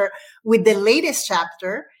adventure, with the latest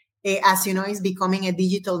chapter, as you know, is becoming a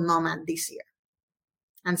digital nomad this year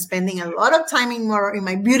and spending a lot of time in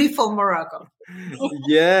my beautiful Morocco.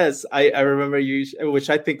 Yes, I remember you, which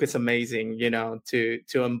I think is amazing,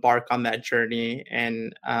 to embark on that journey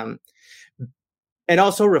and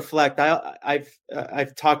also reflect.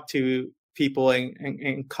 I've talked to people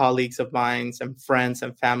and colleagues of mine and friends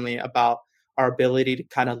and family about our ability to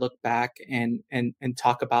kind of look back and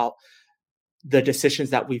talk about the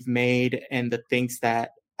decisions that we've made and the things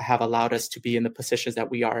that have allowed us to be in the positions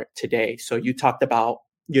that we are today. So you talked about,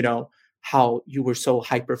 how you were so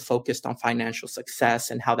hyper focused on financial success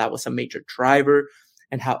and how that was a major driver,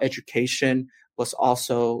 and how education was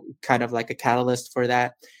also kind of like a catalyst for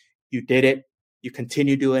that. You did it. You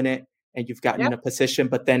continue doing it. and you've gotten Yep. in a position,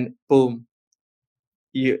 but then boom,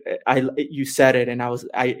 you said it, and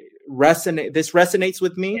this resonates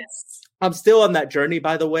with me. Yes. I'm still on that journey,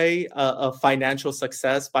 by the way, of financial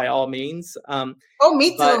success by all means. Oh,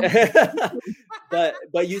 me too.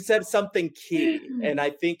 But you said something key, and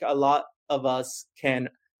I think a lot of us can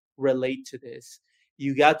relate to this.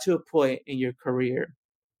 You got to a point in your career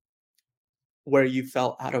where you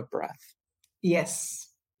felt out of breath, Yes.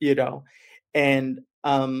 and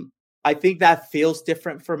I think that feels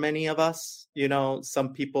different for many of us.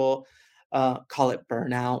 Some people call it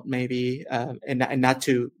burnout, maybe, and not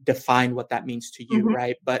to define what that means to you, Mhm.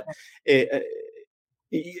 right? But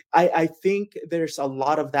I think there's a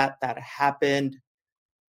lot of that happened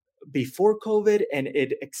before COVID, and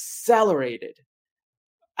it accelerated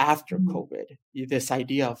after Mhm. COVID. This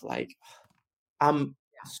idea of like, I'm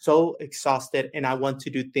so exhausted, and I want to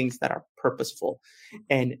do things that are purposeful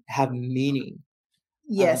and have meaning.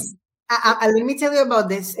 Yes. Let me tell you about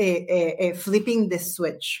this, flipping the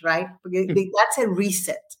switch, right? Because that's a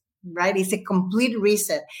reset, right? It's a complete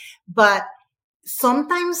reset. But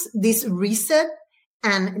sometimes this reset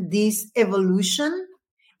and this evolution,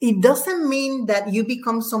 it doesn't mean that you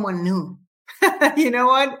become someone new. You know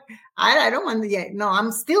what? I don't want to, no,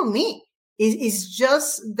 I'm still me. It's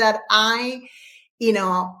just that I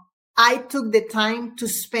took the time to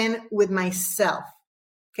spend with myself,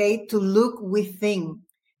 okay, to look within,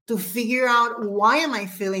 to figure out, why am I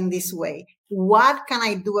feeling this way? What can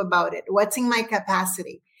I do about it? What's in my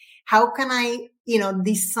capacity? How can I,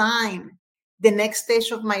 design the next stage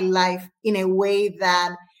of my life in a way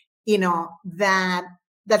that,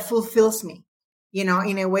 that fulfills me, in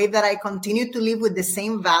a way that I continue to live with the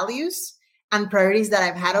same values and priorities that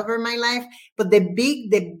I've had over my life. But the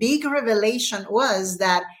big revelation was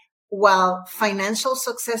that while financial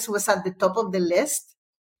success was at the top of the list,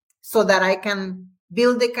 so that I can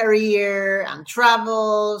build a career and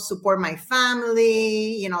travel, support my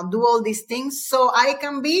family, do all these things so I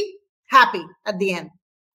can be happy at the end.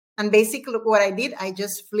 And basically what I did, I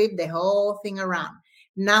just flipped the whole thing around.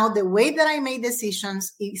 Now, the way that I make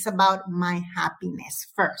decisions is about my happiness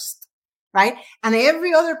first, right? And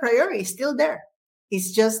every other priority is still there.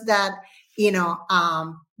 It's just that,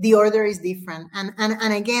 the order is different.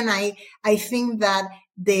 And again, I think that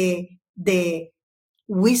the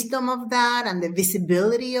wisdom of that and the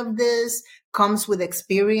visibility of this comes with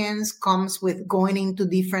experience, comes with going into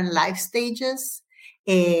different life stages.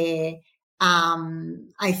 I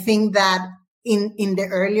think that in the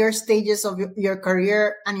earlier stages of your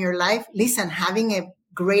career and your life, listen, having a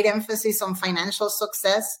great emphasis on financial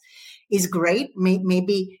success is great.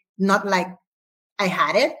 Maybe not like I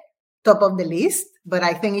had it top of the list, but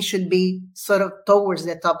I think it should be sort of towards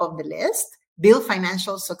the top of the list. Build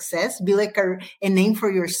financial success, build a name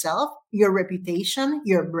for yourself, your reputation,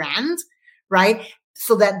 your brand, right?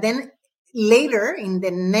 So that then later in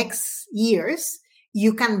the next years,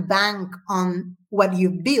 you can bank on what you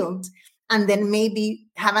built and then maybe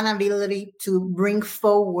have an ability to bring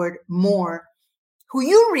forward more who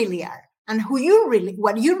you really are and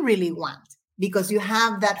what you really want, because you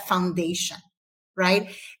have that foundation,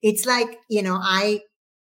 right? It's like, the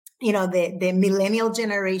millennial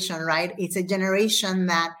generation, right? It's a generation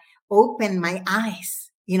that opened my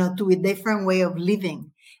eyes, to a different way of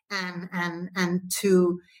living and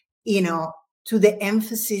to, to the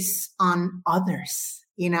emphasis on others,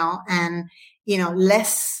 and,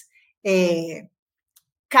 less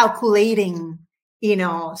calculating,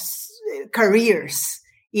 careers,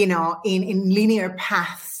 in linear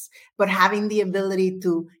paths, but having the ability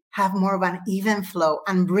to have more of an even flow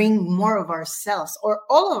and bring more of ourselves or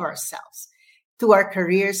all of ourselves to our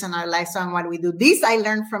careers and our lives and what we do. This I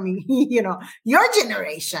learned from, your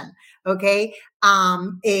generation. Okay.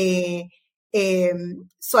 So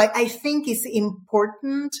I think it's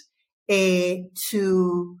important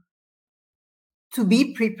to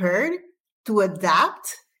be prepared to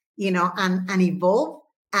adapt, and evolve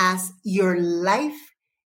as your life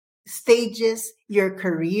stages, your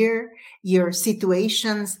career, your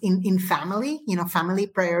situations in family, family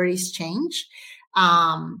priorities change.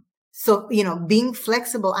 So, being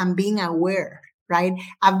flexible and being aware, right?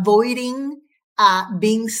 Avoiding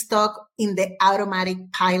being stuck in the automatic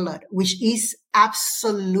pilot, which is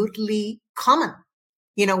absolutely common.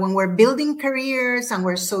 When we're building careers and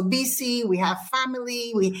we're so busy, we have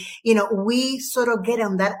family, we sort of get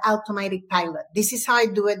on that automatic pilot. This is how I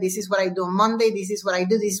do it. This is what I do on Monday. This is what I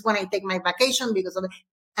do. This is when I take my vacation because of it.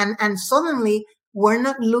 And suddenly we're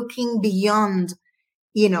not looking beyond,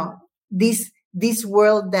 this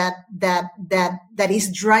world that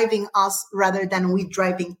is driving us rather than we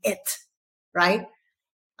driving it. Right.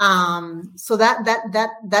 So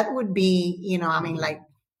that would be, you know, I mean, like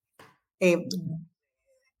a,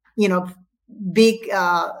 you know, big,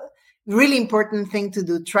 really important thing to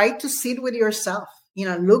do. Try to sit with yourself, you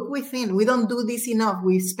know, look within. We don't do this enough.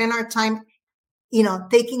 We spend our time, you know,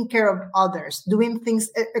 taking care of others, doing things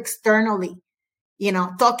externally, you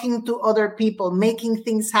know, talking to other people, making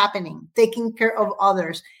things happening, taking care of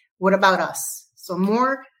others. What about us? So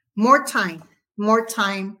more time,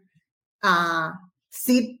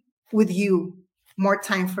 sit with you, more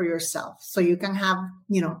time for yourself, so you can have,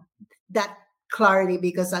 you know, that clarity,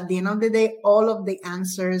 because at the end of the day, all of the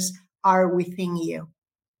answers are within you.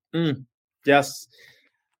 Yes.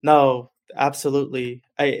 No, absolutely.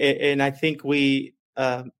 And I think we,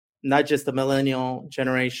 not just the millennial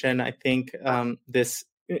generation, I think this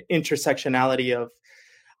intersectionality of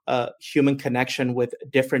human connection with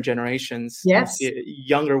different generations, Yes.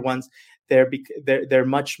 younger ones, they're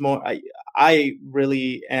much more. I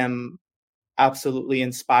really am absolutely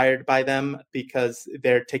inspired by them, because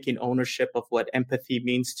they're taking ownership of what empathy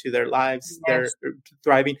means to their lives. Yes. They're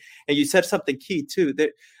thriving. And you said something key too,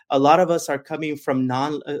 that a lot of us are coming from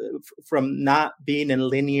not being in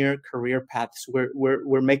linear career paths.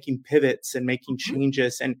 We're making pivots and making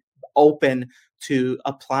changes and open to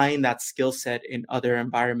applying that skill set in other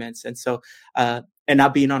environments. And so, and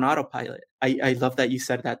not being on autopilot. I love that you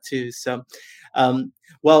said that too. So,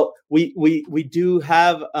 well, we do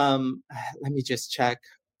have, let me just check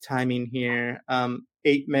timing here,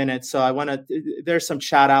 8 minutes. So I want to, there's some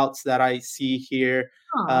shout outs that I see here.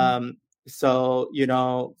 So, you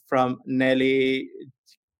know, from Nelly,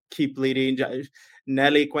 keep leading.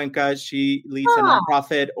 Nelly Cuenca, she leads a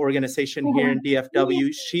nonprofit organization here in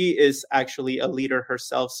DFW. She is actually a leader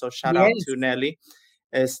herself. So shout out to Nelly.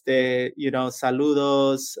 You know,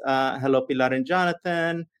 saludos. Hello, Pilar and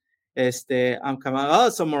Jonathan. I'm coming. Oh,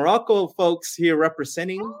 so Morocco folks here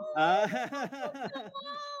representing.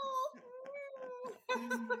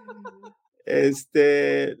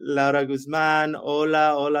 Laura Guzman.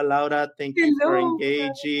 Hola, Laura. Thank you for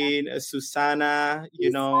engaging. Susana,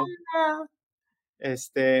 you know.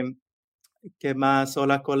 ¿Qué más?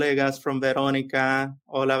 Hola, colegas from Verónica.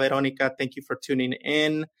 Hola, Verónica. Thank you for tuning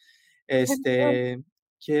in.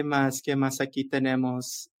 ¿Qué más? ¿Qué más aquí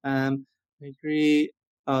tenemos? I agree.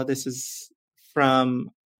 Oh, this is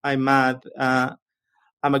from Imad.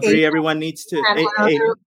 I'm agree. Everyone needs to.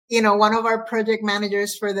 You know, one of our project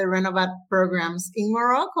managers for the Renovat programs in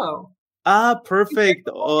Morocco. Perfect.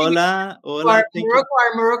 Hola. Our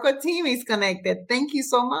Morocco team is connected. Thank you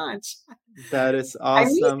so much. That is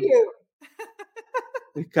awesome. I miss you.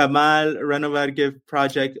 Kamal Renovat Give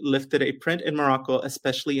project lifted a print in Morocco,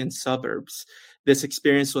 especially in suburbs. This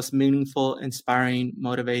experience was meaningful, inspiring,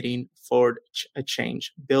 motivating for a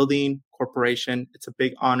change. Building corporation. It's a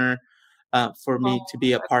big honor for me to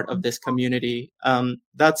be a part of this community.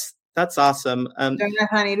 That's awesome.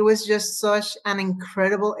 Jonathan, it was just such an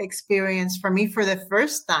incredible experience for me for the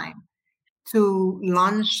first time to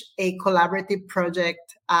launch a collaborative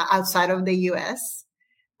project outside of the US.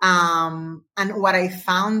 And what I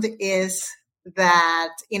found is that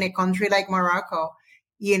in a country like Morocco,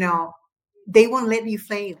 you know, they won't let you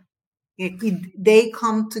fail. They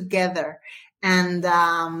come together. And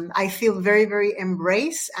I feel very, very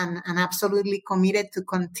embraced and absolutely committed to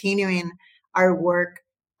continuing our work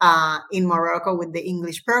in Morocco with the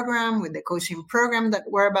English program, with the coaching program that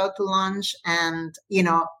we're about to launch. And, you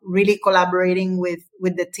know, really collaborating with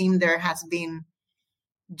the team there has been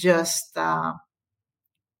just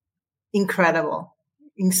incredible,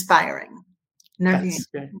 inspiring. That's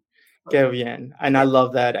great. Qué bien. And I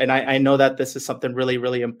love that. And I know that this is something really,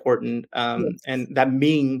 really important. And that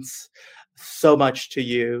means so much to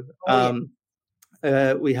you.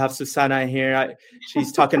 We have Susana here.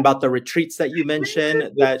 She's talking about the retreats that you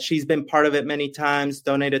mentioned, that she's been part of it many times,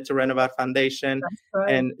 donated to Renovat Foundation,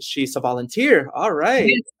 and she's a volunteer. All right.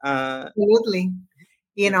 Yes, absolutely.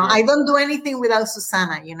 You know, I don't do anything without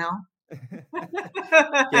Susana, you know.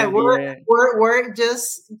 We're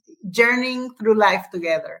just journeying through life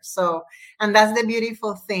together. So, and that's the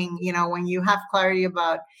beautiful thing, you know, when you have clarity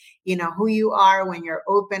about, you know, who you are, when you're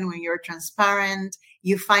open, when you're transparent,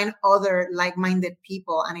 you find other like-minded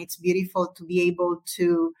people, and it's beautiful to be able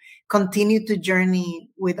to continue to journey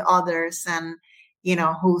with others, and, you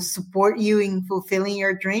know, who support you in fulfilling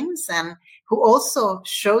your dreams, and who also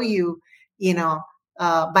show you, you know,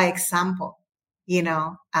 by example. You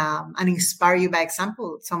know, and inspire you by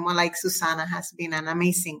example. Someone like Susana has been an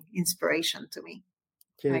amazing inspiration to me.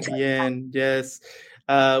 Yes.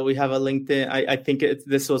 We have a LinkedIn. I think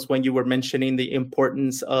this was when you were mentioning the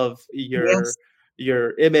importance of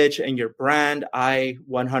your image and your brand. I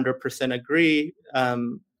 100% agree.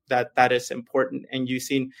 that is important. And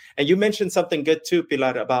you mentioned something good too,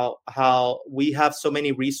 Pilar, about how we have so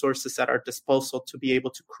many resources at our disposal to be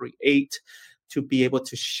able to create, to be able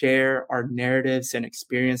to share our narratives and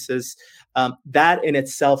experiences. That in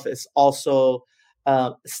itself is also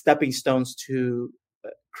stepping stones to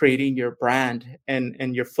creating your brand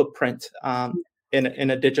and your footprint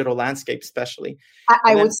in a digital landscape, especially.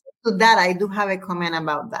 I would say to that, I do have a comment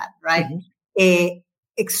about that, right? Mm-hmm.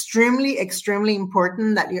 Extremely, extremely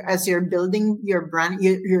important that as you're building your brand,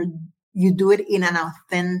 you do it in an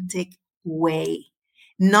authentic way,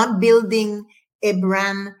 not building a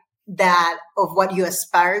brand that of what you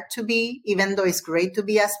aspire to be, even though it's great to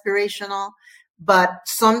be aspirational, but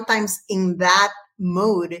sometimes in that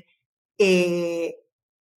mode, the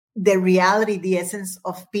reality, the essence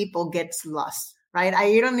of people gets lost, right?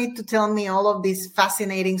 You don't need to tell me all of these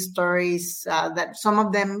fascinating stories that some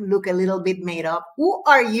of them look a little bit made up. Who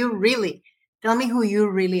are you really? Tell me who you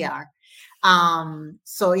really are.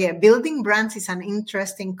 So yeah, building brands is an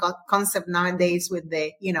interesting concept nowadays with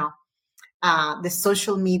the, the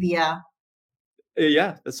social media.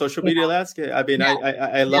 Yeah, the social media landscape. I mean,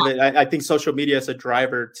 I love it. I think social media is a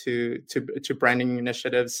driver to branding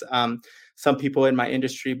initiatives. Some people in my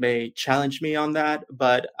industry may challenge me on that,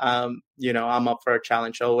 but I'm up for a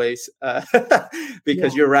challenge always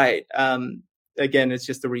because you're right. Again, it's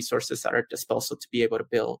just the resources at our disposal to be able to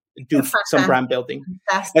do some brand building.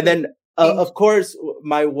 Fantastic. And then, of course,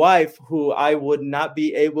 my wife, who I would not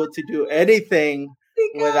be able to do anything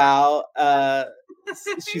without.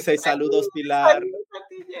 She says, "Saludos, Pilar."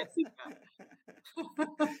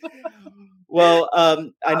 Well,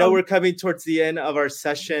 I know we're coming towards the end of our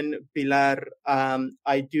session, Pilar.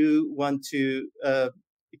 I do want to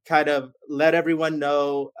kind of let everyone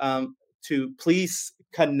know to please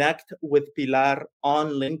connect with Pilar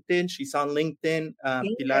on LinkedIn. She's on LinkedIn,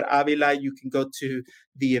 Pilar Avila. You can go to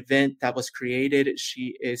the event that was created.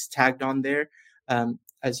 She is tagged on there.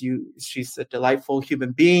 She's a delightful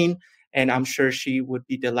human being. And I'm sure she would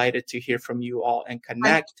be delighted to hear from you all and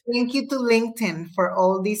connect. Thank you to LinkedIn for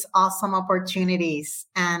all these awesome opportunities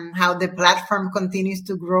and how the platform continues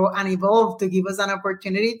to grow and evolve to give us an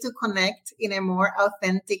opportunity to connect in a more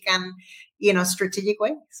authentic and, strategic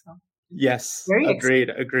way. So. Yes,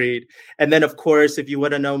 agreed. And then, of course, if you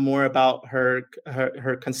want to know more about her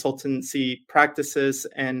consultancy practices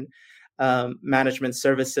and management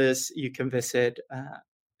services, you can visit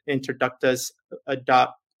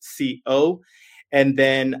introductus.co. And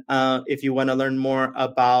then if you want to learn more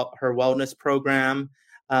about her wellness program,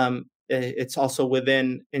 it's also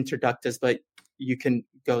within Introductus, but you can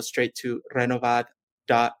go straight to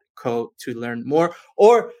renovad.co to learn more.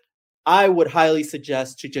 Or I would highly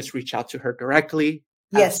suggest to just reach out to her directly,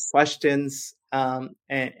 ask questions, and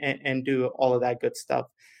do all of that good stuff.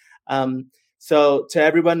 So to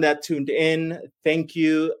everyone that tuned in, thank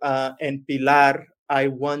you. And Pilar, I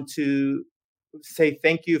want to say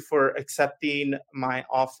thank you for accepting my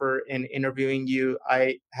offer and interviewing you.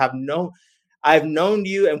 I've known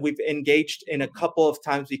you, and we've engaged in a couple of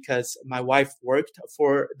times because my wife worked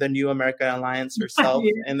for the New American Alliance herself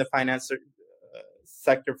in the finance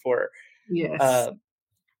sector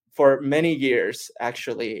for many years,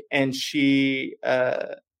 actually. And she,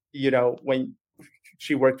 when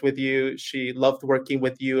she worked with you, she loved working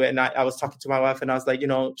with you. And I was talking to my wife, and I was like,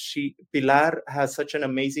 Pilar has such an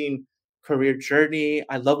amazing career journey.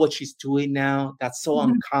 I love what she's doing now. That's so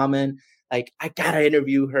uncommon. Like, I gotta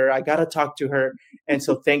interview her. I gotta talk to her. And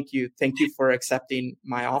so thank you for accepting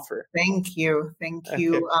my offer. Thank you.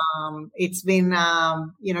 Okay. It's been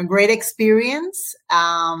great experience.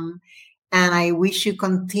 And I wish you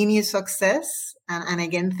continued success. And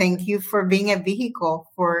again, thank you for being a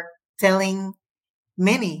vehicle for telling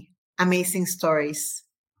many amazing stories,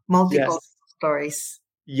 multiple stories.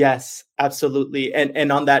 Yes, absolutely.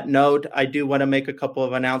 And on that note, I do want to make a couple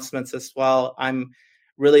of announcements as well. I'm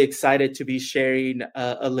really excited to be sharing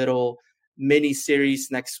a little mini series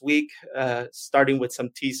next week, starting with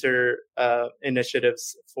some teaser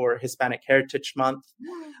initiatives for Hispanic Heritage Month.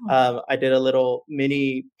 I did a little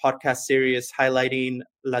mini podcast series highlighting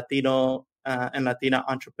Latino and Latina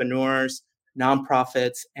entrepreneurs,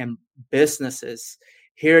 nonprofits, and businesses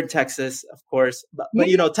here in Texas, of course. But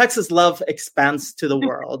Texas love expands to the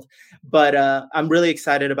world. But I'm really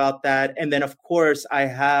excited about that. And then, of course, I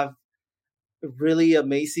have really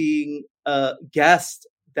amazing guests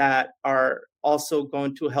that are also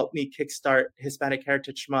going to help me kickstart Hispanic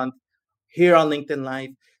Heritage Month here on LinkedIn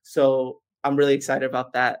Live. So I'm really excited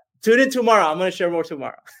about that. Tune in tomorrow. I'm going to share more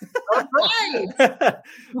tomorrow. All right.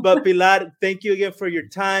 But Pilar, thank you again for your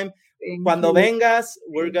time. Cuando vengas,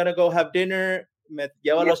 we're going to go have dinner. me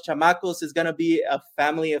llevo a los chamacos. It's going to be a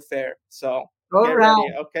family affair. So get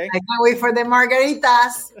ready, okay? I can't wait for the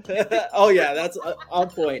margaritas. Oh, yeah, that's on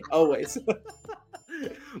point, always.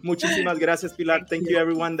 Muchísimas gracias, Pilar. Thank you,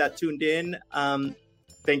 everyone that tuned in.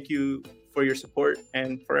 Thank you for your support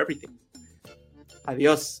and for everything.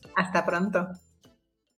 Adiós. Hasta pronto.